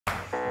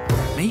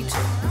Meet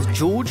the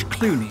George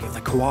Clooney of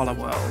the koala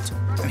world.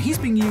 And he's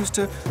being used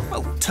to,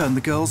 well, turn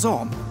the girls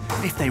on.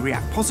 If they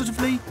react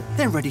positively,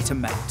 they're ready to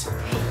mate.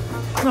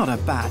 Not a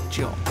bad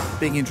job,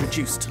 being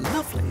introduced to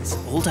lovelies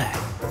all day.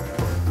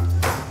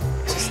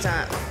 Just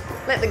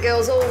let the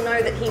girls all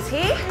know that he's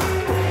here.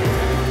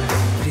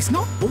 But he's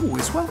not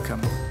always welcome.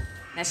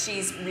 Now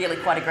she's really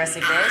quite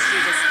aggressive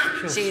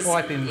there. She's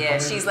swipe him. Yeah,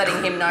 she's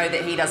letting him know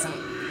that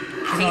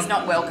he's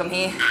not welcome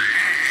here.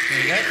 There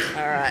you go.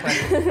 All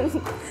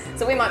right.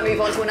 So we might move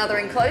on to another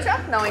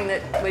enclosure, knowing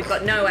that we've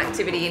got no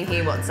activity in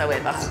here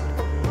whatsoever.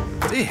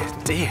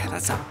 Dear,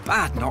 that's a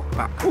bad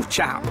knockback. Watch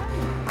out.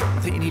 I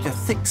think you need a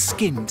thick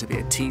skin to be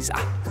a teaser.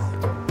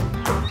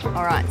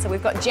 All right, so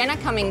we've got Jenna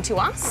coming to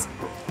us.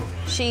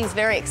 She's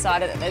very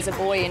excited that there's a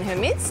boy in her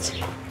midst.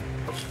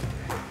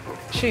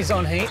 She's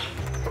on heat.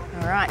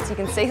 All right, so you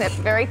can see that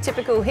very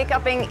typical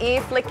hiccuping, ear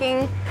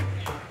flicking.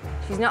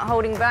 She's not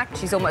holding back.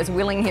 She's almost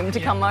willing him to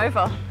come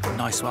over.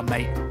 Nice one,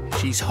 mate.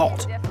 She's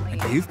hot,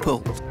 and you've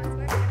pulled.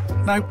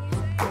 Now,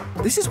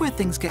 this is where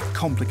things get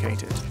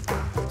complicated.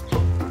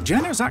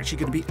 Jenna is actually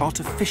going to be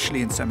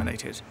artificially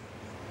inseminated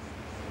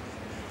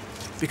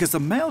because the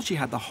male she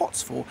had the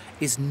hots for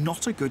is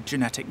not a good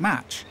genetic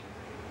match.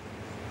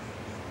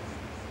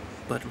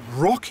 But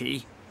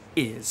Rocky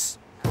is.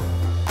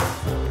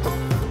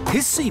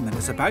 His semen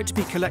is about to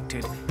be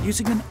collected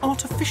using an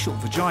artificial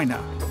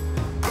vagina.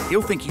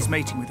 He'll think he's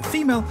mating with a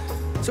female,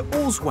 so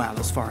all's well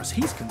as far as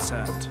he's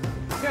concerned.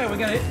 Okay, we're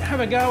going to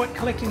have a go at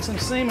collecting some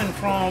semen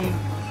from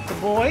the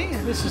boy.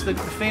 This is the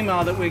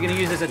female that we're going to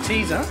use as a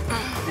teaser.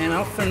 And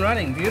off and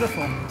running,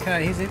 beautiful.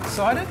 Okay, he's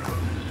excited.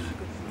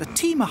 The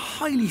team are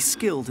highly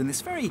skilled in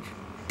this very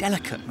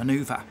delicate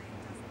manoeuvre.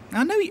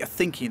 Now, I know what you're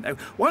thinking, though,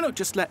 why not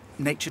just let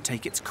nature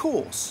take its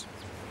course?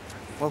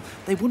 Well,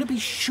 they want to be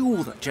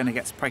sure that Jenna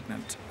gets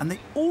pregnant, and they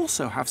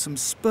also have some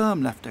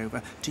sperm left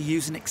over to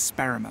use in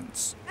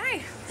experiments.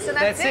 Hey, so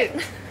that's it.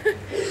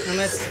 And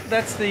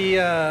that's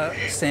the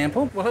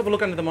sample. We'll have a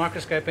look under the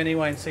microscope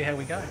anyway and see how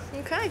we go.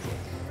 Okay.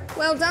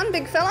 Well done,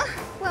 big fella.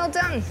 Well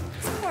done.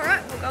 All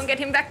right, we'll go and get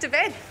him back to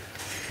bed.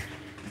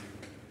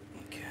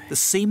 Okay. The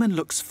semen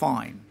looks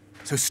fine,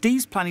 so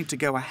Steve's planning to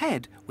go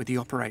ahead with the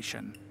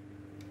operation.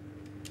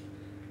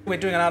 We're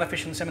doing an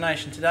artificial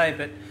insemination today,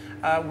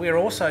 but we're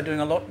also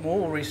doing a lot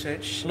more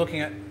research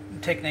looking at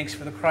techniques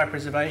for the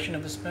cryopreservation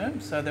of the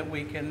sperm so that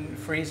we can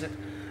freeze it,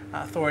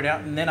 thaw it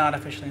out and then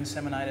artificially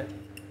inseminate it.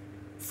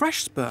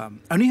 Fresh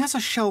sperm only has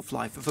a shelf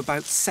life of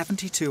about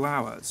 72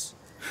 hours.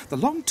 The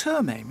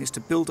long-term aim is to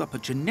build up a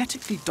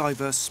genetically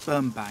diverse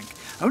sperm bank,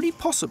 only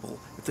possible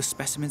if the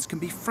specimens can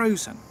be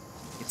frozen.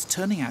 It's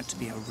turning out to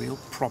be a real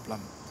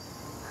problem.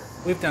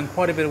 We've done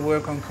quite a bit of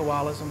work on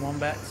koalas and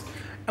wombats,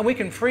 and we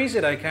can freeze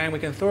it okay and we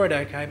can thaw it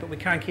okay, but we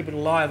can't keep it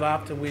alive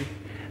after we've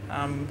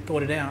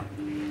thawed it out.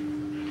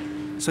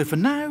 So for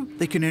now,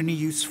 they can only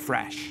use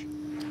fresh.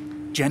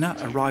 Jenna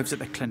arrives at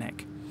the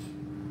clinic.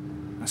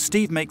 Now,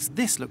 Steve makes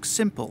this look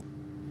simple,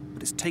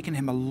 but it's taken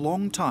him a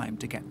long time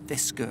to get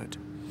this good.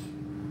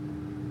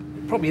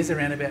 It probably is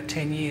around about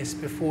 10 years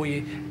before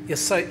you're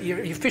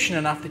efficient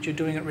enough that you're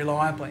doing it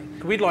reliably.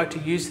 We'd like to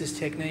use this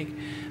technique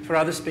for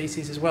other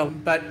species as well,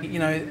 but you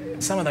know,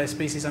 some of those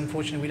species,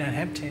 unfortunately, we don't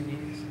have 10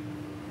 years.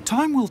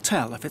 Time will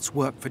tell if it's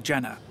worked for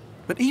Jenna,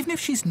 but even if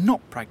she's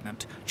not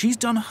pregnant, she's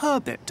done her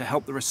bit to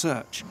help the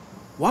research.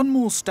 One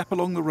more step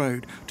along the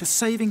road to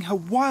saving her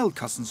wild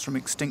cousins from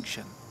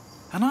extinction.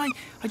 And I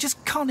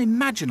just can't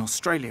imagine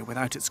Australia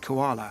without its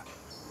koala.